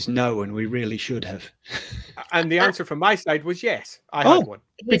is no, and we really should have. And the answer from my side was yes. I had one.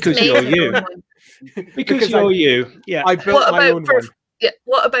 Because you're you. Because you're you. Yeah. I built my own one. Yeah.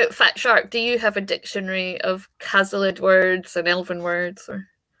 What about Fat Shark? Do you have a dictionary of Casalid words and Elven words? Or?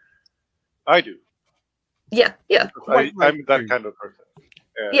 I do. Yeah. I'm that kind of person.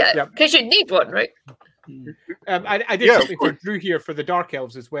 Yeah, because you need one, right? I did something for Drew here for the Dark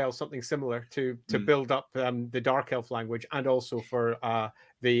Elves as well, something similar to build up the Dark Elf language, and also for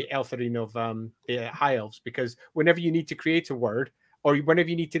the Eltharine of the High Elves, because whenever you need to create a word, or whenever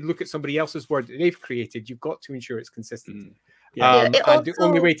you need to look at somebody else's word that they've created, you've got to ensure it's consistent. And the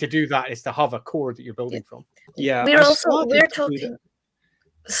only way to do that is to have a core that you're building from. Yeah, we're talking.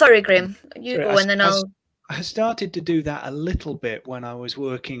 Sorry, Graham, you go, and then I started to do that a little bit when I was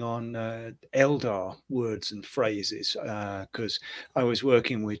working on Eldar words and phrases, because I was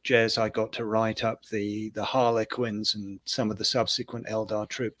working with Jez. I got to write up the Harlequins and some of the subsequent Eldar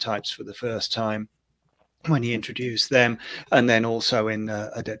troop types for the first time when he introduced them, and then also in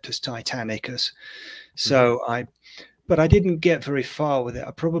Adeptus Titanicus. So but I didn't get very far with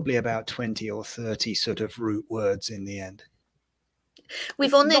it. Probably about 20 or 30 sort of root words in the end.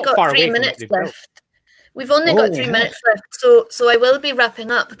 We've only got 3 minutes left. We've only got 3 minutes left, so I will be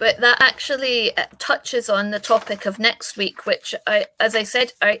wrapping up, but that actually touches on the topic of next week, which, as I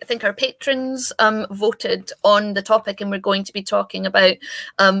said, I think our patrons voted on the topic, and we're going to be talking about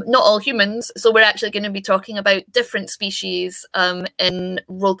not all humans, so we're actually going to be talking about different species in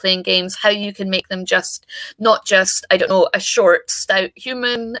role-playing games, how you can make them not just, I don't know, a short, stout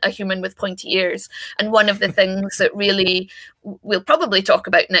human, a human with pointy ears. And one of the things that really we'll probably talk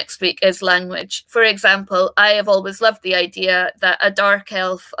about next week is language. For example, I have always loved the idea that a dark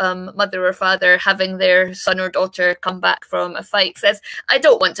elf mother or father having their son or daughter come back from a fight says, "I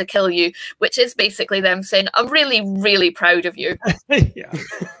don't want to kill you," which is basically them saying, "I'm really, really proud of you."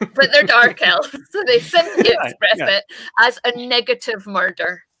 But they're dark elves, so they simply express it as a negative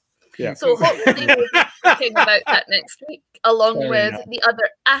murder. So hopefully we'll be talking about that next week, along with the other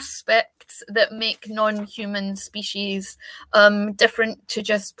aspects that make non-human species different to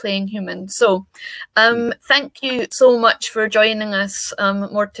just playing human. So thank you so much for joining us,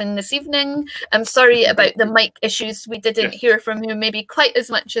 Mårten, this evening. I'm sorry about the mic issues. We didn't hear from you maybe quite as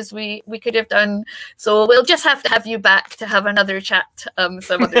much as we could have done. So we'll just have to have you back to have another chat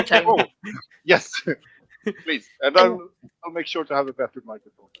some other time. Yes. Please, and I'll make sure to have a better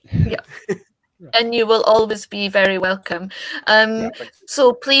microphone. Yeah, and you will always be very welcome.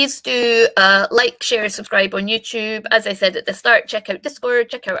 So please do like, share, subscribe on YouTube. As I said at the start, check out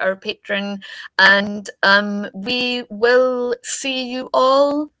Discord, check out our Patreon, and we will see you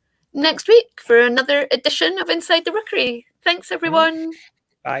all next week for another edition of Inside the Rookery. Thanks, everyone.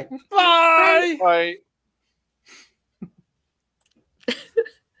 Bye. Bye. Bye.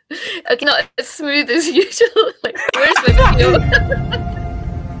 Okay, not as smooth as usual. Like, where's my video?